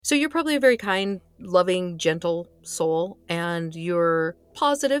So you're probably a very kind, loving, gentle soul, and you're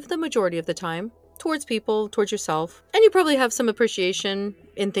positive the majority of the time towards people, towards yourself, and you probably have some appreciation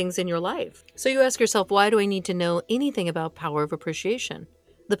in things in your life. So you ask yourself, why do I need to know anything about power of appreciation?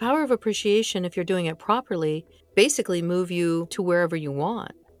 The power of appreciation, if you're doing it properly, basically move you to wherever you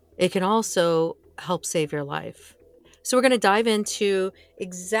want. It can also help save your life. So we're going to dive into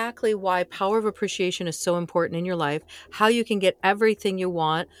exactly why power of appreciation is so important in your life, how you can get everything you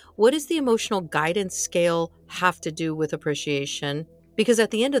want. What does the emotional guidance scale have to do with appreciation? Because at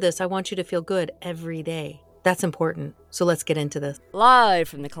the end of this, I want you to feel good every day. That's important. So let's get into this. Live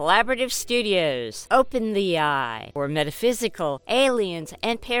from the Collaborative Studios, Open the Eye, where metaphysical, aliens,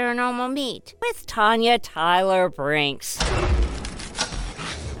 and paranormal meet with Tanya Tyler Brinks.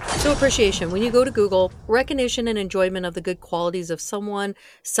 So appreciation, when you go to Google, recognition and enjoyment of the good qualities of someone,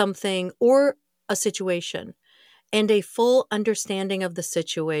 something, or a situation, and a full understanding of the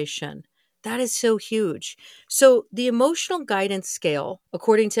situation. That is so huge. So the emotional guidance scale,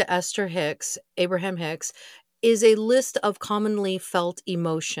 according to Abraham Hicks, is a list of commonly felt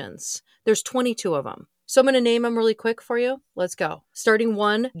emotions. There's 22 of them. So I'm going to name them really quick for you. Let's go. Starting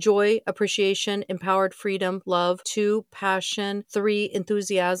 1, joy, appreciation, empowered freedom, love. 2, passion. 3,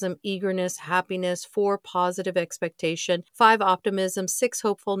 enthusiasm, eagerness, happiness. 4, positive expectation. 5, optimism. 6,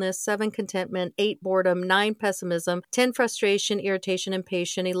 hopefulness. 7, contentment. 8, boredom. 9, pessimism. 10, frustration, irritation,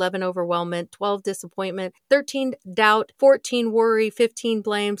 impatience. 11, overwhelmment. 12, disappointment. 13, doubt. 14, worry. 15,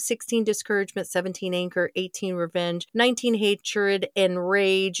 blame. 16, discouragement. 17, anger. 18, revenge. 19, hatred and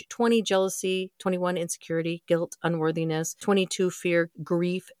rage. 20, jealousy. 21, insecurity, guilt, unworthiness. 22, fear,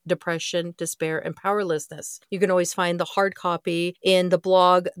 grief, depression, despair, and powerlessness. You can always find the hard copy in the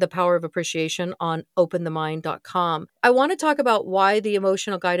blog, The Power of Appreciation, on openthemind.com. I want to talk about why the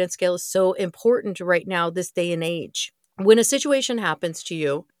emotional guidance scale is so important right now, this day and age. When a situation happens to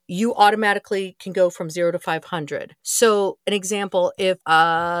you, you automatically can go from 0 to 500. So an example, if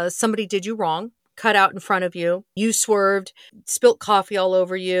somebody did you wrong, cut out in front of you, you swerved, spilt coffee all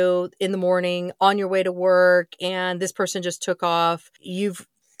over you in the morning on your way to work, and this person just took off. You've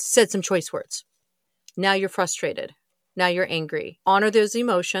said some choice words. Now you're frustrated. Now you're angry. Honor those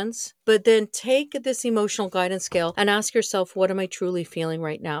emotions, but then take this emotional guidance scale and ask yourself, what am I truly feeling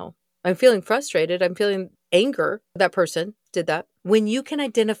right now? I'm feeling frustrated. I'm feeling anger. That person did that. When you can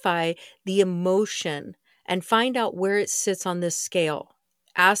identify the emotion and find out where it sits on this scale,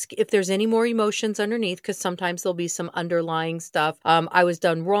 ask if there's any more emotions underneath, because sometimes there'll be some underlying stuff. I was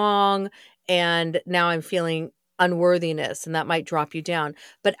done wrong, and now I'm feeling unworthiness, and that might drop you down.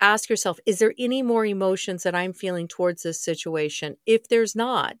 But ask yourself, is there any more emotions that I'm feeling towards this situation? If there's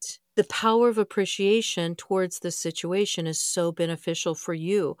not, the power of appreciation towards this situation is so beneficial for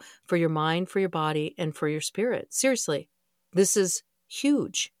you, for your mind, for your body, and for your spirit. Seriously, this is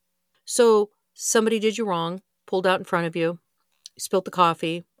huge. So somebody did you wrong, pulled out in front of you, spilt the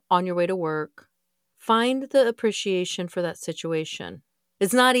coffee on your way to work. Find the appreciation for that situation.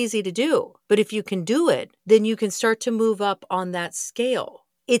 It's not easy to do, but if you can do it, then you can start to move up on that scale.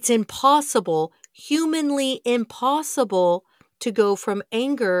 It's impossible, humanly impossible, to go from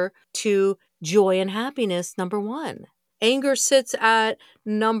anger to joy and happiness, number 1. Anger sits at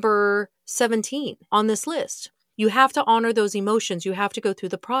number 17 on this list. You have to honor those emotions. You have to go through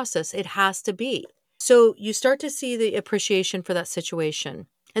the process. It has to be. So you start to see the appreciation for that situation.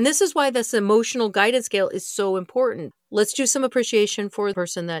 And this is why this emotional guidance scale is so important. Let's do some appreciation for the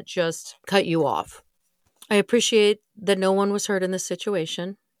person that just cut you off. I appreciate that no one was hurt in this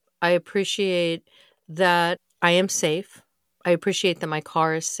situation. I appreciate that I am safe. I appreciate that my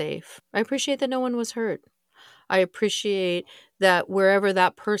car is safe. I appreciate that no one was hurt. I appreciate that wherever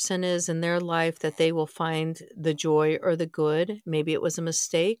that person is in their life, that they will find the joy or the good. Maybe it was a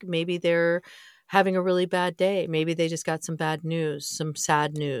mistake. Maybe they're having a really bad day. Maybe they just got some bad news, some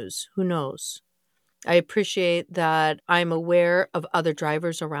sad news. Who knows? I appreciate that I'm aware of other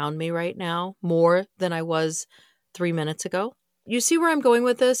drivers around me right now more than I was 3 minutes ago. You see where I'm going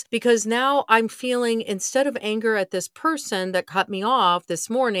with this? Because now I'm feeling, instead of anger at this person that cut me off this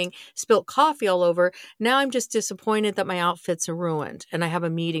morning, spilt coffee all over, now I'm just disappointed that my outfits are ruined and I have a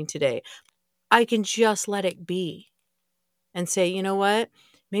meeting today. I can just let it be and say, you know what?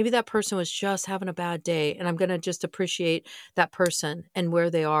 Maybe that person was just having a bad day, and I'm going to just appreciate that person and where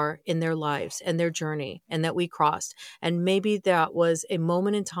they are in their lives and their journey, and that we crossed. And maybe that was a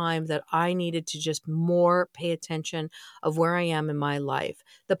moment in time that I needed to just more pay attention of where I am in my life.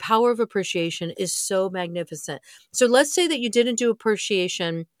 The power of appreciation is so magnificent. So let's say that you didn't do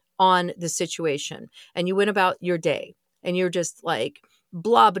appreciation on the situation and you went about your day and you're just like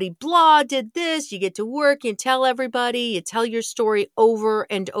blah, blah, blah, did this. You get to work, you tell everybody, you tell your story over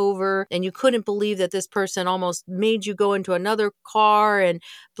and over, and you couldn't believe that this person almost made you go into another car and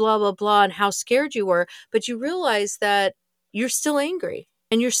blah, blah, blah, and how scared you were. But you realize that you're still angry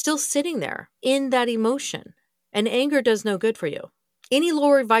and you're still sitting there in that emotion. And anger does no good for you. Any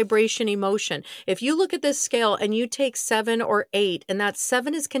lower vibration emotion, if you look at this scale and you take 7 or 8, and that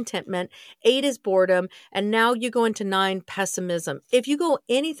 7 is contentment, 8 is boredom, and now you go into 9, pessimism. If you go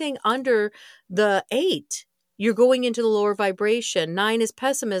anything under the 8, you're going into the lower vibration. 9 is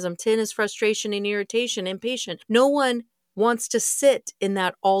pessimism, 10 is frustration and irritation, impatient. No one wants to sit in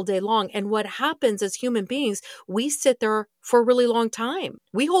that all day long. And what happens as human beings, we sit there for a really long time.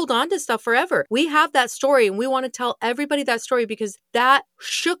 We hold on to stuff forever. We have that story and we want to tell everybody that story because that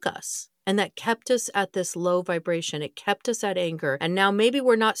shook us and that kept us at this low vibration. It kept us at anger. And now maybe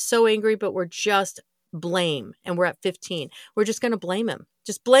we're not so angry, but we're just blame. And we're at 15. We're just going to blame him.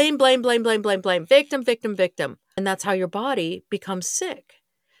 Just blame, blame, blame, blame, blame, blame. Victim, victim, victim. And that's how your body becomes sick.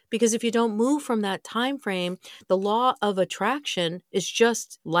 Because if you don't move from that time frame, the law of attraction is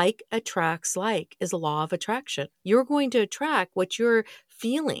just like attracts like is a law of attraction. You're going to attract what you're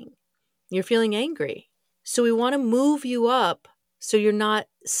feeling. You're feeling angry. So we want to move you up so you're not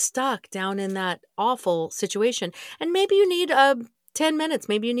stuck down in that awful situation. And maybe you need 10 minutes,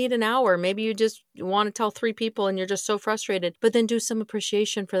 maybe you need an hour, maybe you just want to tell 3 people and you're just so frustrated, but then do some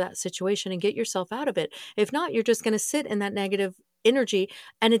appreciation for that situation and get yourself out of it. If not, you're just going to sit in that negative energy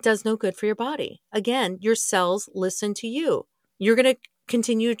and it does no good for your body. Again, your cells listen to you. You're going to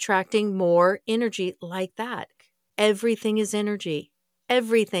continue attracting more energy like that. Everything is energy.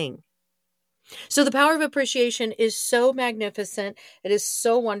 Everything. So the power of appreciation is so magnificent. It is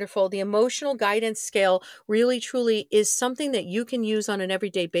so wonderful. The emotional guidance scale really, truly is something that you can use on an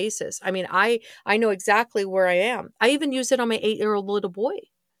everyday basis. I mean, I know exactly where I am. I even use it on my 8-year-old little boy.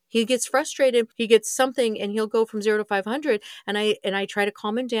 He gets frustrated. He gets something and he'll go from 0 to 500. And I try to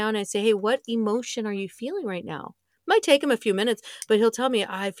calm him down. I say, hey, what emotion are you feeling right now? Might take him a few minutes, but he'll tell me,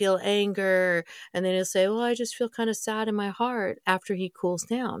 I feel anger. And then he'll say, well, I just feel kind of sad in my heart after he cools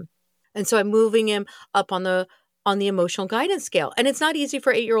down. And so I'm moving him up on the emotional guidance scale. And it's not easy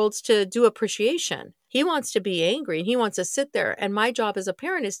for 8-year-olds to do appreciation. He wants to be angry and he wants to sit there. And my job as a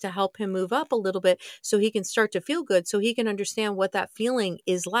parent is to help him move up a little bit so he can start to feel good, so he can understand what that feeling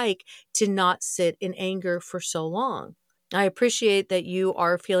is like to not sit in anger for so long. I appreciate that you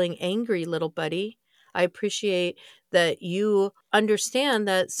are feeling angry, little buddy. I appreciate that you understand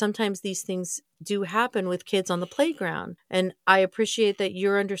that sometimes these things do happen with kids on the playground. And I appreciate that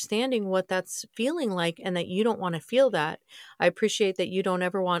you're understanding what that's feeling like and that you don't want to feel that. I appreciate that you don't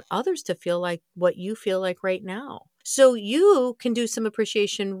ever want others to feel like what you feel like right now. So you can do some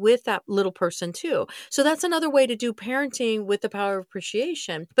appreciation with that little person too. So that's another way to do parenting with the power of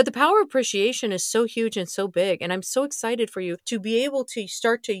appreciation. But the power of appreciation is so huge and so big. And I'm so excited for you to be able to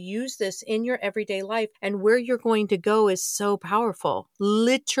start to use this in your everyday life. And where you're going to go is so powerful,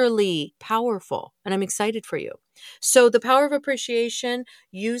 literally powerful. And I'm excited for you. So the power of appreciation,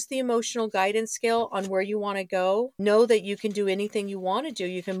 use the emotional guidance scale on where you want to go. Know that you can do anything you want to do.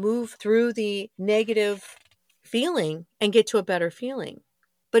 You can move through the negative feeling and get to a better feeling.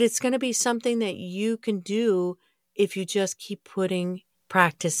 But it's going to be something that you can do if you just keep putting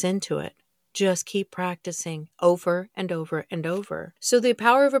practice into it. Just keep practicing over and over and over. So the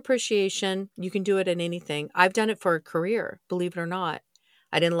power of appreciation, you can do it in anything. I've done it for a career, believe it or not.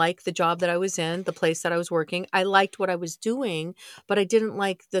 I didn't like the job that I was in, the place that I was working. I liked what I was doing, but I didn't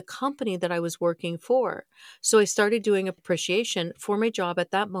like the company that I was working for. So I started doing appreciation for my job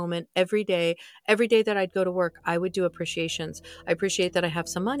at that moment every day. Every day that I'd go to work, I would do appreciations. I appreciate that I have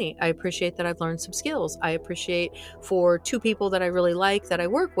some money. I appreciate that I've learned some skills. I appreciate for 2 people that I really like that I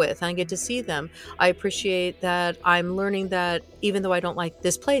work with and I get to see them. I appreciate that I'm learning that even though I don't like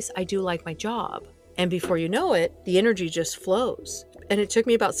this place, I do like my job. And before you know it, the energy just flows. And it took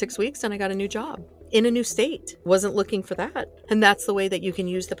me about 6 weeks and I got a new job in a new state. Wasn't looking for that. And that's the way that you can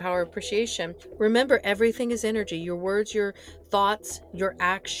use the power of appreciation. Remember, everything is energy. Your words, your thoughts, your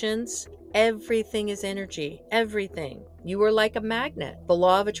actions, everything is energy. Everything. You are like a magnet. The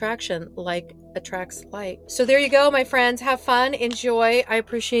law of attraction, like attracts like. So there you go, my friends. Have fun. Enjoy. I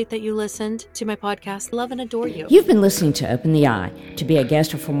appreciate that you listened to my podcast. Love and adore you. You've been listening to Open the Eye. To be a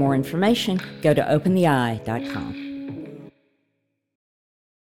guest or for more information, go to opentheeye.com.